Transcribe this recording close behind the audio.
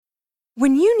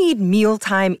When you need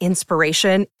mealtime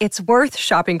inspiration, it's worth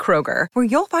shopping Kroger, where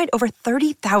you'll find over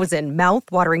 30,000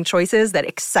 mouth-watering choices that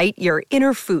excite your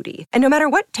inner foodie. And no matter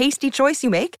what tasty choice you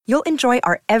make, you'll enjoy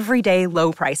our everyday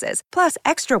low prices, plus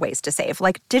extra ways to save,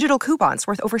 like digital coupons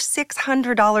worth over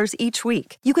 $600 each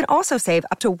week. You can also save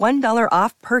up to $1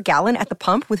 off per gallon at the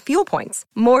pump with fuel points.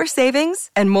 More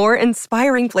savings and more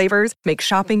inspiring flavors make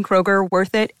shopping Kroger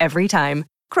worth it every time.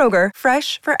 Kroger,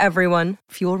 fresh for everyone.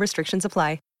 Fuel restrictions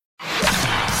apply.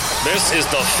 This is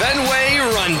the Fenway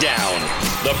Rundown,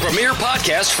 the premier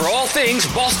podcast for all things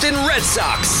Boston Red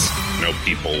Sox. You know,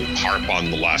 people harp on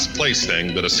the last place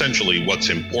thing, but essentially what's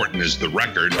important is the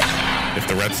record. If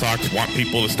the Red Sox want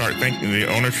people to start thinking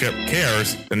the ownership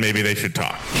cares, then maybe they should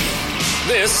talk.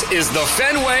 This is the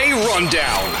Fenway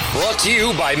Rundown, brought to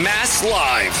you by Mass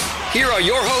Live. Here are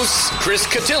your hosts, Chris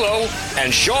Cotillo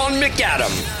and Sean McAdam.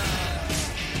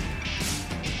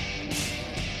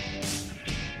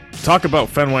 Talk about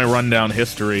Fenway Rundown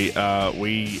history.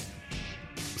 We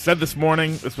said this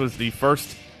morning this was the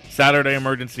first Saturday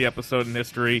emergency episode in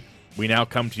history. We now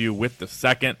come to you with the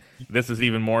second. This is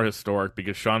even more historic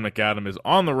because Sean McAdam is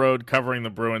on the road covering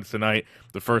the Bruins tonight,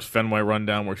 the first Fenway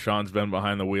Rundown where Sean's been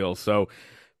behind the wheel. So,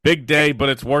 big day, but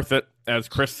it's worth it as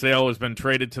Chris Sale has been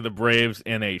traded to the Braves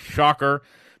in a shocker.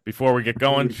 Before we get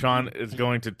going, Sean is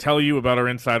going to tell you about our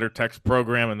Insider Text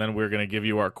program, and then we're going to give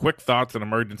you our quick thoughts in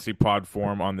emergency pod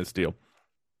form on this deal.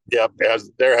 Yep,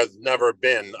 as there has never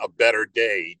been a better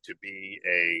day to be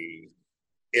a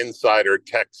Insider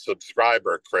Text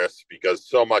subscriber, Chris, because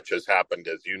so much has happened,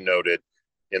 as you noted,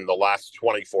 in the last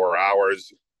 24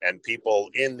 hours, and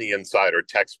people in the Insider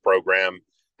Text program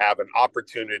have an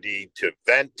opportunity to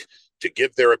vent, to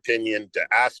give their opinion, to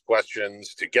ask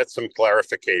questions, to get some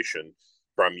clarification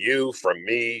from you, from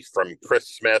me, from Chris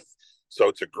Smith. So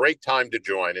it's a great time to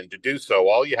join. And to do so,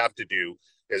 all you have to do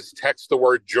is text the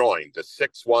word join to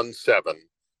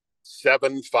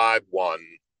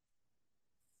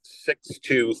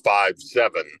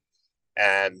 617-751-6257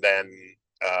 and then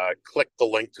click the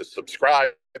link to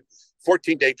subscribe.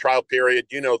 14-day trial period,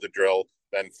 you know the drill.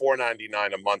 Then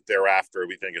 $4.99 a month thereafter.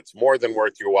 We think it's more than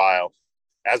worth your while,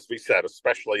 as we said,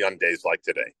 especially on days like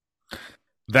today.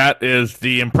 That is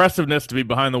the impressiveness to be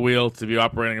behind the wheel, to be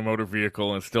operating a motor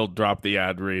vehicle and still drop the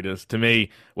ad read is, to me,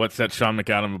 what sets Sean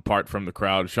McAdam apart from the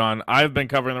crowd. Sean, I've been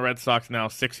covering the Red Sox now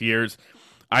 6 years.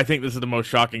 I think this is the most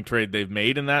shocking trade they've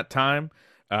made in that time.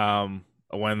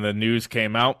 When the news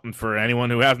came out, and for anyone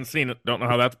who hasn't seen it, don't know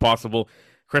how that's possible,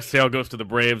 Chris Sale goes to the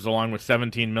Braves along with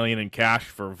 $17 million in cash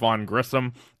for Vaughn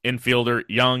Grissom, infielder,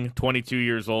 young, 22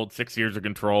 years old, 6 years of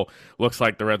control. Looks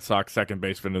like the Red Sox second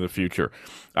baseman of the future.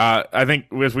 I think,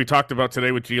 as we talked about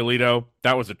today with Giolito,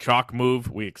 that was a chalk move.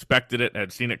 We expected it,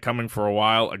 had seen it coming for a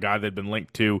while, a guy they'd been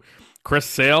linked to. Chris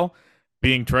Sale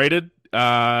being traded,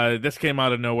 this came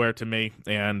out of nowhere to me,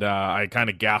 and I kind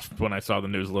of gasped when I saw the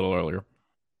news a little earlier.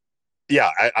 Yeah,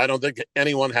 I don't think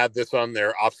anyone had this on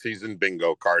their off-season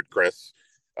bingo card, Chris.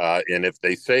 And if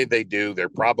they say they do, they're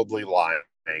probably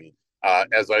lying.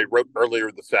 As I wrote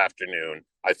earlier this afternoon,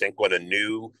 I think when a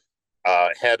new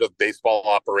head of baseball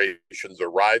operations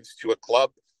arrives to a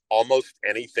club, almost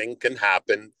anything can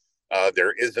happen.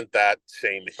 There isn't that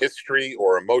same history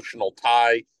or emotional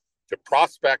tie to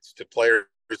prospects, to players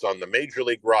on the major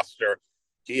league roster.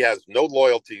 He has no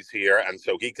loyalties here, and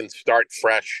so he can start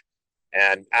fresh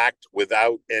and act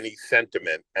without any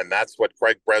sentiment. And that's what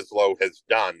Craig Breslow has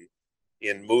done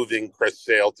in moving Chris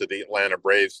Sale to the Atlanta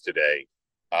Braves today.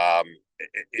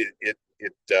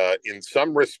 In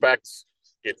some respects,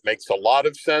 it makes a lot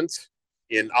of sense.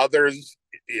 In others,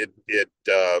 it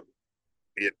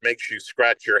makes you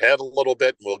scratch your head a little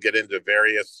bit. We'll get into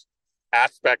various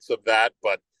aspects of that,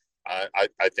 but I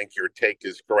think your take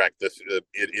is correct.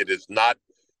 It is not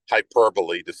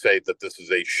hyperbole to say that this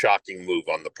is a shocking move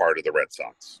on the part of the Red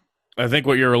Sox. I think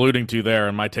what you're alluding to there,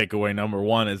 and my takeaway number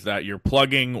one, is that you're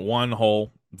plugging one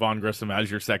hole, Vaughn Grissom, as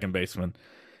your second baseman,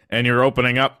 and you're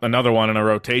opening up another one in a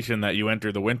rotation that you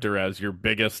enter the winter as your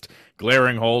biggest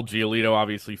glaring hole. Giolito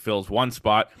obviously fills one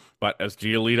spot, but as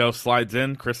Giolito slides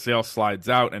in, Chris Sale slides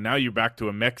out, and now you're back to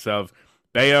a mix of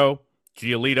Bayo,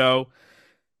 Giolito,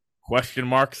 question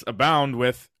marks abound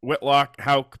with Whitlock,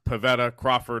 Houck, Pivetta,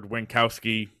 Crawford,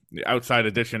 Winkowski, outside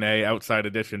edition A, outside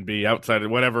edition B, outside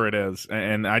whatever it is.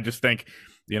 And I just think,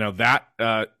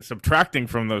 that subtracting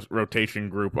from the rotation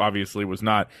group obviously was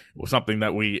something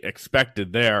that we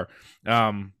expected there.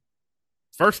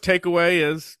 First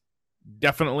takeaway is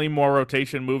definitely more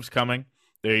rotation moves coming.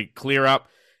 They clear up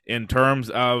in terms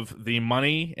of the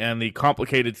money and the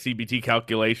complicated CBT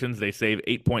calculations. They save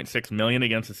 $8.6 million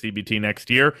against the CBT next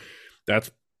year.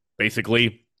 That's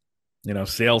basically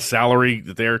sales salary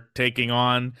that they're taking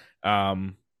on,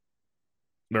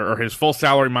 or his full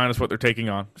salary minus what they're taking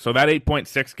on. So that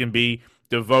 8.6 can be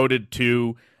devoted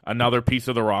to another piece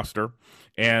of the roster.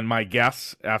 And my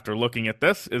guess after looking at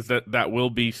this is that will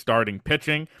be starting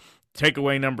pitching.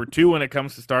 Takeaway number 2 when it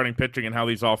comes to starting pitching and how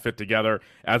these all fit together,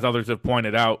 as others have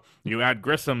pointed out, you add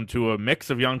Grissom to a mix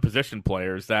of young position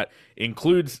players that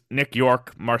includes Nick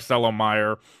York, Marcelo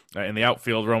Meyer, in the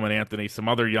outfield, Roman Anthony, some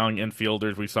other young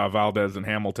infielders. We saw Valdez and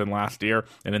Hamilton last year,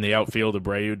 and in the outfield,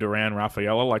 Abreu, Duran,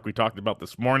 Rafaela, like we talked about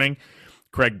this morning.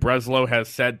 Craig Breslow has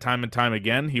said time and time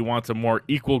again he wants a more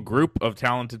equal group of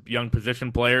talented young position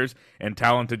players and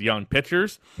talented young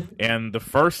pitchers. And the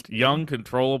first young,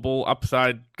 controllable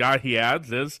upside guy he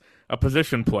adds is a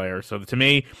position player. So to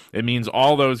me, it means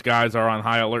all those guys are on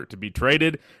high alert to be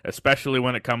traded, especially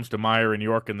when it comes to Meyer and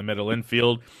York in the middle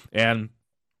infield. And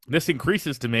this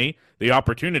increases, to me, the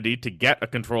opportunity to get a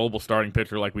controllable starting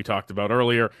pitcher like we talked about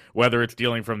earlier, whether it's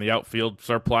dealing from the outfield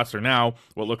surplus or now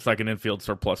what looks like an infield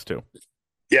surplus too.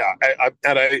 Yeah,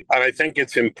 I think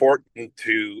it's important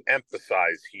to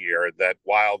emphasize here that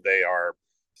while they are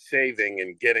saving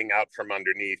and getting out from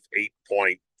underneath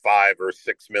 $8.5 or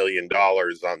 $6 million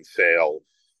on sale,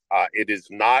 it is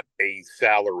not a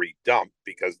salary dump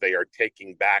because they are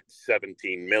taking back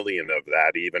 17 million of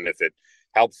that. Even if it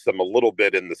helps them a little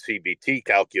bit in the CBT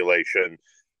calculation,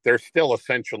 they're still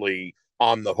essentially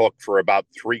on the hook for about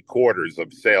 3/4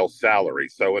 of sales salary.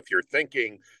 So if you're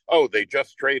thinking, oh, they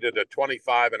just traded a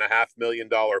 $25.5 million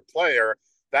player,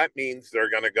 that means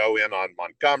they're going to go in on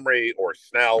Montgomery or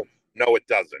Snell. No, it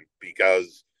doesn't,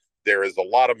 because there is a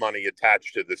lot of money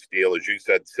attached to this deal. As you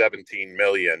said, 17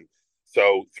 million.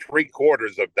 So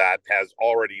 3/4 of that has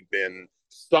already been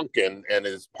sunken and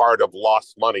is part of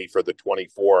lost money for the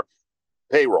 24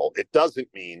 payroll. It doesn't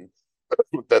mean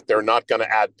that they're not going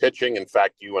to add pitching. In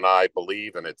fact, you and I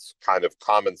believe, and it's kind of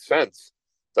common sense,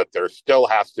 that there still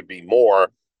has to be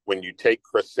more when you take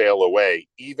Chris Sale away,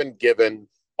 even given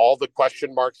all the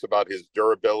question marks about his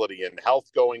durability and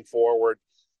health going forward.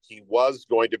 He was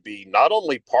going to be not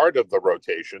only part of the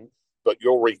rotation, but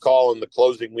you'll recall in the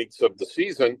closing weeks of the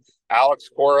season, Alex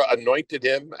Cora anointed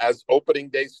him as opening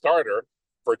day starter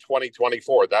for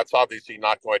 2024. That's obviously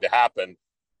not going to happen,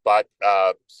 but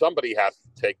somebody has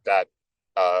to take that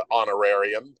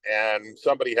honorarium, and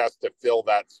somebody has to fill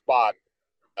that spot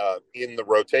in the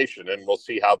rotation, and we'll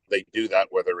see how they do that,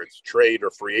 whether it's trade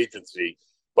or free agency.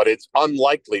 But it's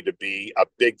unlikely to be a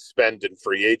big spend in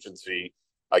free agency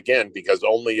again, because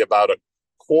only about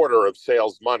 1/4 of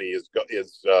sales money is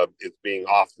being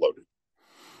offloaded.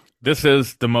 This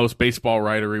is the most baseball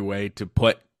writery way to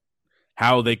put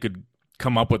how they could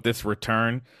come up with this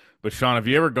return. But Sean, have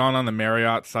you ever gone on the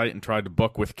Marriott site and tried to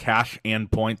book with cash and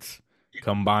points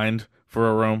combined for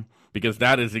a room? Because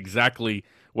that is exactly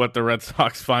what the Red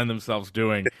Sox find themselves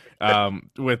doing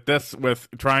with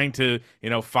trying to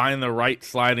find the right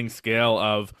sliding scale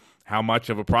of how much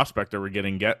of a prospect are we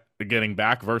getting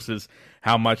back versus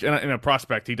how much. In a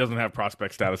prospect, he doesn't have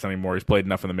prospect status anymore. He's played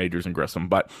enough in the majors in Grissom,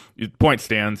 but point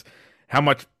stands. How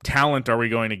much talent are we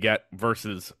going to get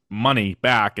versus money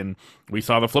back? And we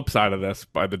saw the flip side of this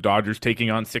by the Dodgers taking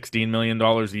on $16 million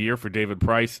a year for David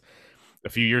Price. A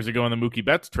few years ago in the Mookie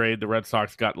Betts trade, the Red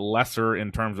Sox got lesser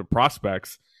in terms of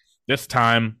prospects. This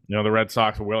time, the Red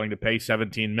Sox were willing to pay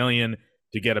 $17 million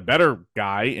to get a better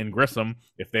guy in Grissom.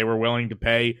 If they were willing to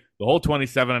pay the whole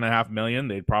 $27.5 million,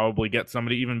 they'd probably get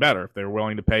somebody even better. If they were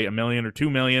willing to pay $1 million or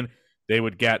 $2 million, they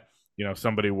would get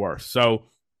somebody worse. So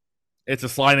it's a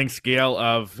sliding scale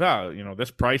of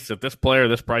this price at this player,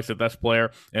 this price at this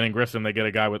player, and in Grissom they get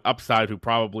a guy with upside who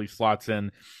probably slots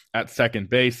in at second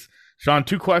base. Sean,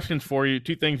 2 questions for you,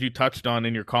 2 things you touched on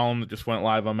in your column that just went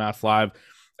live on Mass Live,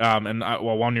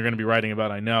 one you're going to be writing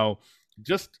about, I know.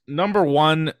 Just number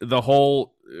one, the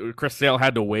whole Chris Sale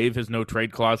had to waive his no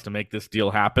trade clause to make this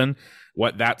deal happen.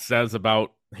 What that says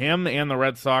about him and the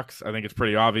Red Sox, I think it's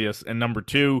pretty obvious. And number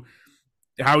 2,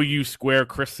 how you square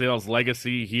Chris Sale's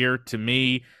legacy here. To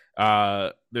me,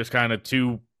 there's kind of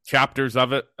 2 chapters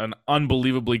of it, an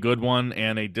unbelievably good one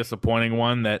and a disappointing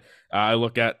one that I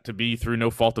look at to be through no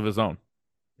fault of his own.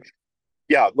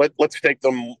 Yeah, let's take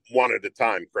them one at a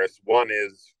time, Chris. One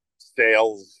is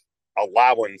Sale's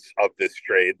allowance of this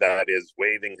trade, that is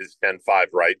waiving his 10-5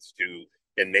 rights to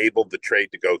enable the trade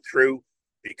to go through.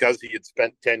 Because he had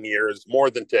spent 10 years,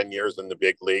 more than 10 years in the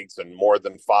big leagues and more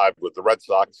than 5 with the Red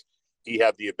Sox, he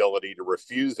had the ability to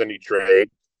refuse any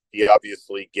trade. He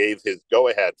obviously gave his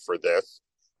go-ahead for this.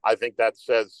 I think that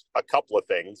says a couple of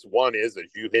things. One is,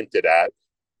 as you hinted at,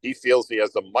 he feels he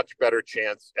has a much better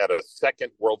chance at a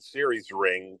second World Series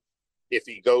ring if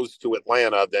he goes to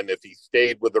Atlanta than if he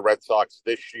stayed with the Red Sox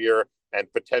this year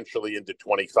and potentially into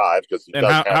 25, because he And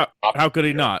does have. how could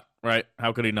he not, right?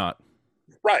 How could he not?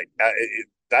 Right.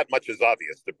 That much is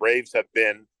obvious. The Braves have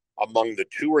been among the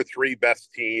 2 or 3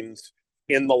 best teams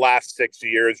in the last 6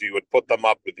 years. You would put them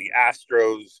up with the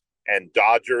Astros and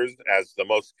Dodgers as the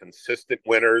most consistent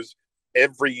winners.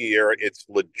 Every year, it's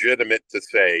legitimate to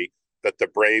say that the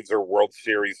Braves are World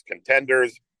Series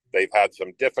contenders. They've had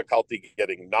some difficulty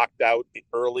getting knocked out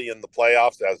early in the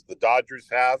playoffs, as the Dodgers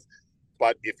have.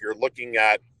 But if you're looking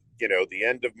at, the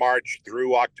end of March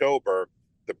through October,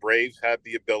 the Braves have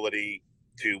the ability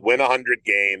to win 100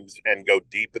 games and go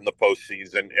deep in the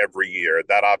postseason every year.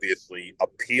 That obviously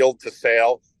appealed to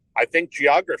Sale. I think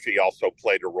geography also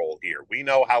played a role here. We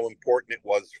know how important it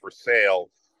was for Sale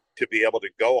to be able to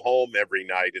go home every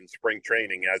night in spring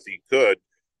training, as he could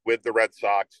with the Red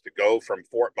Sox, to go from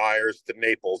Fort Myers to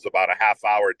Naples, about a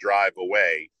half-hour drive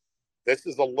away. This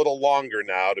is a little longer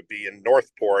now to be in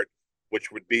Northport,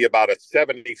 which would be about a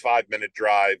 75-minute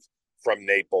drive from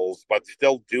Naples, but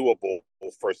still doable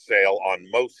for Sale on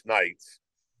most nights.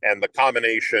 And the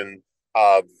combination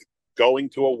of going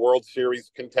to a World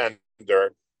Series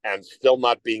contender and still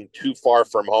not being too far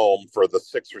from home for the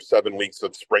 6 or 7 weeks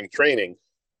of spring training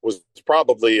was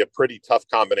probably a pretty tough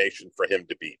combination for him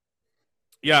to beat.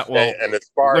 Yeah, well, and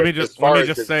let me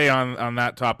just say on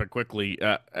that topic quickly.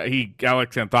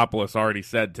 Alex Anthopoulos already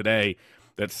said today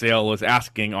that Sale was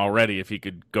asking already if he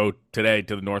could go today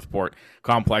to the Northport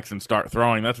complex and start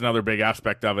throwing. That's another big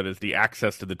aspect of it, is the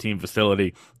access to the team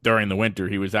facility during the winter.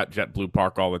 He was at JetBlue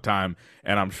Park all the time,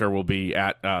 and I'm sure will be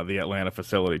at the Atlanta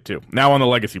facility too. Now on the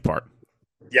legacy part.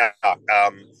 Yeah,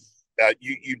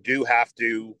 you do have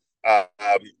to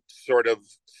sort of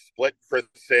split Chris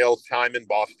Sale's time in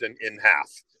Boston in half.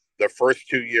 The first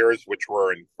 2 years, which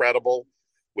were incredible,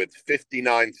 with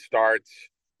 59 starts,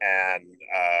 and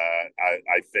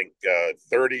I think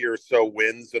 30 or so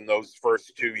wins in those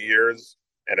first 2 years,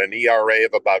 and an ERA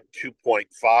of about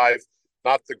 2.5.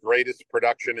 Not the greatest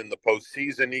production in the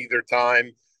postseason either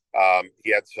time.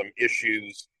 He had some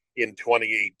issues in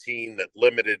 2018 that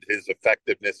limited his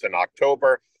effectiveness in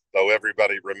October, though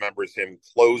everybody remembers him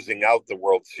closing out the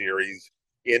World Series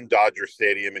in Dodger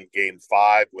Stadium in Game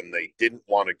 5 when they didn't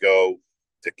want to go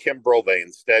to Kimbrel. They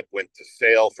instead went to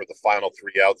Sale for the final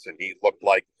 3 outs, and he looked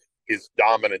like his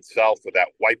dominant self with that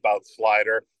wipeout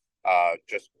slider,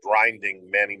 just grinding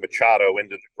Manny Machado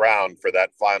into the ground for that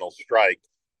final strike.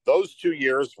 Those 2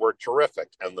 years were terrific,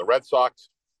 and the Red Sox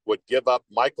would give up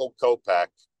Michael Kopech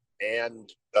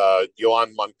and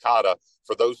Yoan Moncada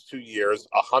for those 2 years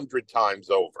 100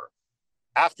 times over.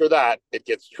 After that, it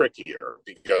gets trickier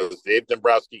because Dave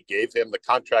Dombrowski gave him the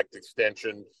contract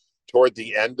extension toward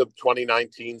the end of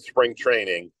 2019 spring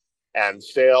training, and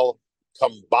Sale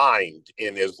combined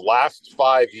in his last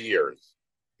 5 years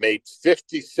made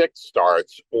 56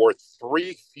 starts, or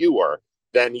 3 fewer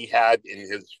than he had in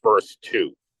his first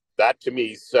 2. That to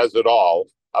me says it all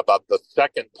about the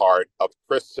second part of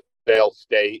Chris Sale's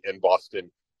stay in Boston.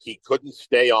 He couldn't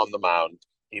stay on the mound.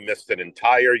 He missed an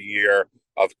entire year,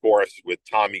 of course, with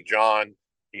Tommy John.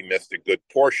 He missed a good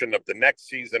portion of the next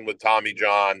season with Tommy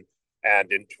John.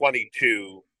 And in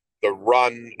 22, the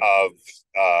run of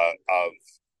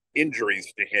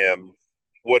injuries to him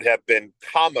would have been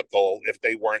comical if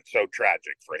they weren't so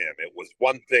tragic for him. It was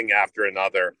one thing after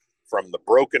another, from the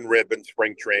broken rib in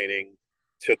spring training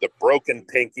to the broken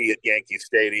pinky at Yankee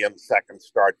Stadium, second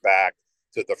start back,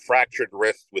 to the fractured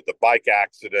wrist with the bike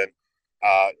accident.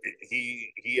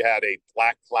 He had a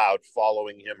black cloud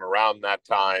following him around that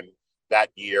time.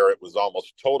 That year, it was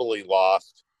almost totally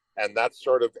lost. And that's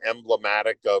sort of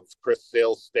emblematic of Chris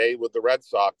Sale's stay with the Red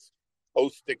Sox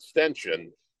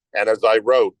post-extension. And as I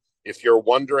wrote, if you're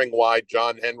wondering why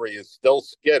John Henry is still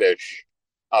skittish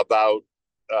about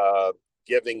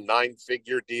giving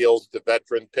 9-figure deals to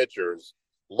veteran pitchers,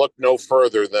 look no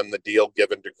further than the deal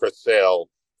given to Chris Sale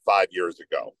 5 years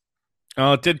ago.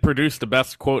 It did produce the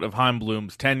best quote of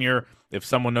Heimblum's tenure. If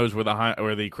someone knows where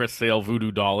the Chris Sale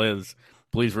voodoo doll is,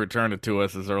 please return it to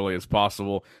us as early as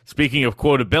possible. Speaking of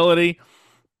quotability,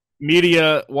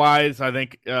 media-wise, I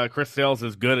think Chris Sale's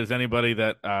as good as anybody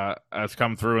that has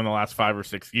come through in the last 5 or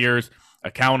 6 years.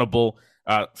 Accountable,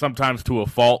 sometimes to a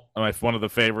fault. One of the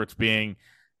favorites being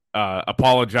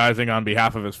apologizing on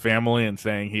behalf of his family and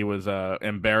saying he was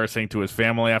embarrassing to his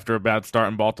family after a bad start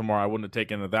in Baltimore. I wouldn't have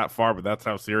taken it that far, but that's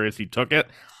how serious he took it.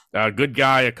 Good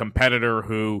guy, a competitor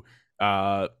who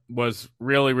was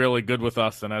really, really good with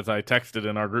us. And as I texted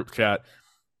in our group chat,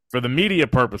 for the media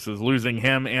purposes, losing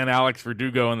him and Alex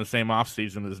Verdugo in the same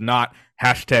offseason is not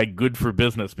 #good for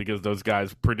business, because those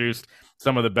guys produced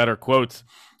some of the better quotes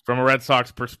from a Red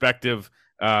Sox perspective,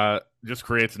 just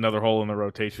creates another hole in the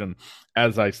rotation,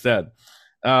 as I said.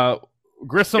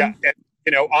 Grissom? Yeah,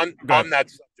 and, on that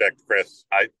subject, Chris,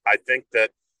 I think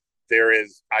that there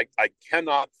is, I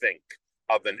cannot think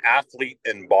of an athlete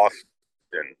in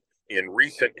Boston in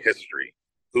recent history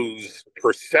whose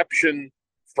perception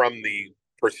from the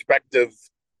perspective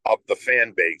of the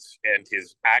fan base and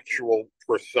his actual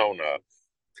persona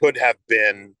could have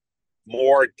been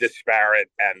more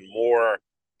disparate and more,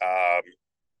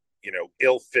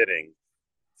 ill-fitting.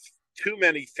 Too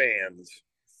many fans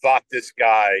thought this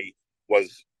guy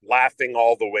was laughing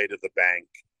all the way to the bank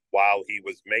while he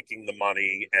was making the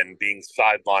money and being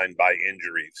sidelined by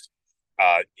injuries.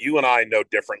 You and I know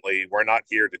differently. We're not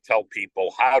here to tell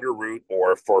people how to root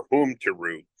or for whom to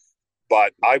root.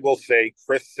 But I will say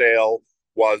Chris Sale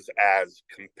was as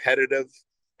competitive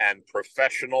and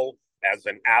professional as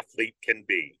an athlete can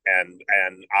be. And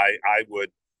I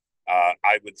would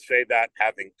say that,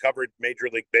 having covered Major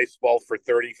League Baseball for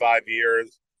 35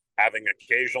 years, having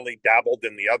occasionally dabbled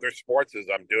in the other sports, as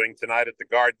I'm doing tonight at the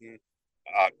Garden,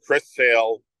 Chris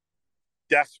Sale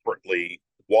desperately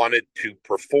wanted to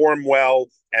perform well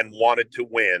and wanted to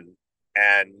win.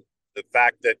 And the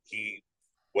fact that he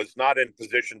was not in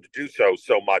position to do so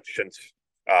much since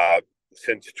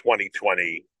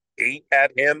 2028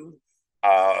 at him,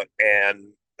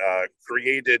 and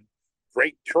created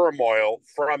great turmoil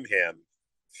from him.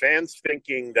 Fans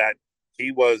thinking that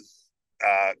he was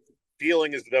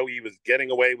feeling as though he was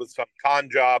getting away with some con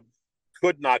job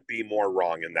could not be more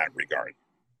wrong in that regard.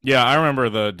 Yeah, I remember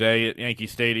the day at Yankee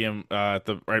Stadium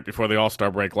right before the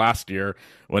All-Star break last year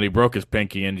when he broke his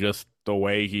pinky, and just the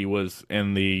way he was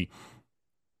in the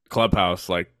clubhouse.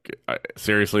 Like,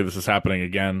 seriously, this is happening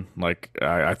again. Like,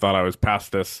 I thought I was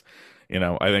past this.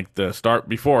 I think the start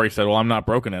before he said, well, I'm not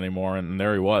broken anymore. And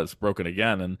there he was, broken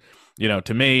again. And,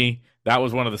 to me, that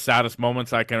was one of the saddest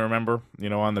moments I can remember,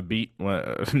 on the beat,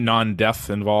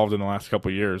 non-death involved in the last couple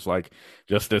of years. Like,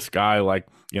 just this guy, like,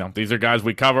 these are guys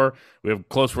we cover. We have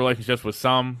close relationships with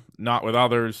some, not with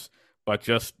others. But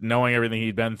just knowing everything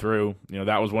he'd been through,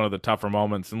 that was one of the tougher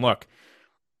moments. And look,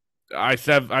 I've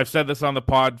said this on the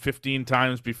pod 15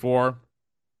 times before.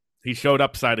 He showed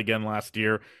upside again last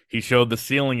year. He showed the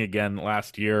ceiling again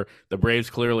last year. The Braves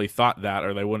clearly thought that,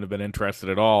 or they wouldn't have been interested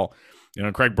at all.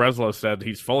 Craig Breslow said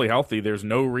he's fully healthy. There's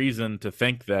no reason to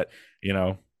think that,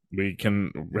 we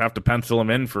have to pencil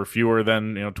him in for fewer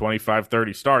than, 25,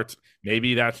 30 starts.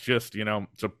 Maybe that's just,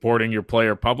 supporting your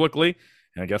player publicly.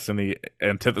 And I guess in the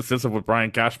antithesis of what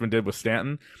Brian Cashman did with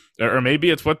Stanton. Or maybe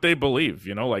it's what they believe,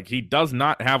 like he does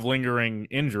not have lingering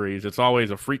injuries. It's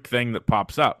always a freak thing that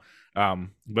pops up.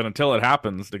 But until it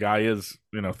happens, the guy is,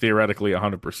 theoretically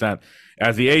 100%.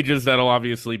 As he ages, that'll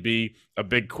obviously be a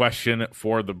big question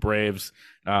for the Braves.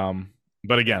 But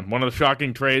again, one of the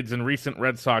shocking trades in recent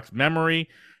Red Sox memory.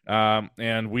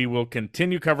 And we will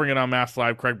continue covering it on Mass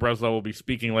Live. Craig Breslow will be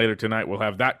speaking later tonight. We'll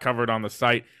have that covered on the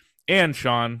site. And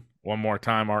Sean, one more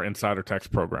time, our Insider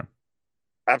Text program.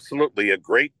 Absolutely. A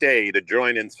great day to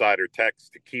join Insider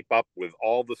Text to keep up with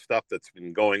all the stuff that's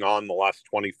been going on the last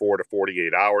 24 to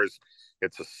 48 hours.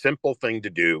 It's a simple thing to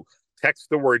do. Text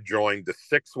the word join to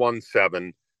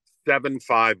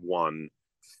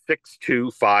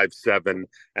 617-751-6257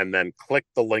 and then click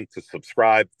the link to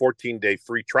subscribe. 14-day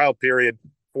free trial period,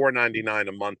 $4.99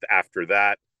 a month after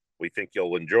that. We think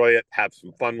you'll enjoy it. Have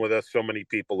some fun with us. So many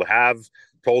people have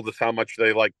told us how much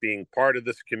they like being part of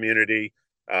this community.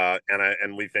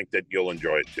 And we think that you'll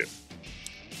enjoy it too.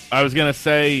 I was going to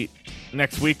say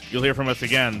next week you'll hear from us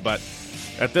again, but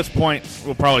at this point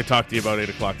we'll probably talk to you about 8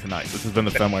 o'clock tonight. This has been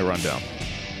the Fenway Rundown.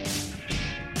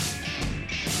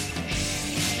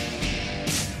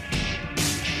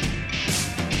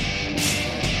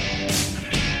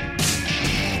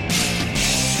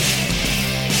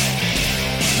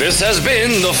 This has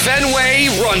been the Fenway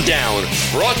Rundown,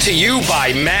 brought to you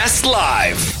by Mass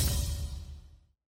Live.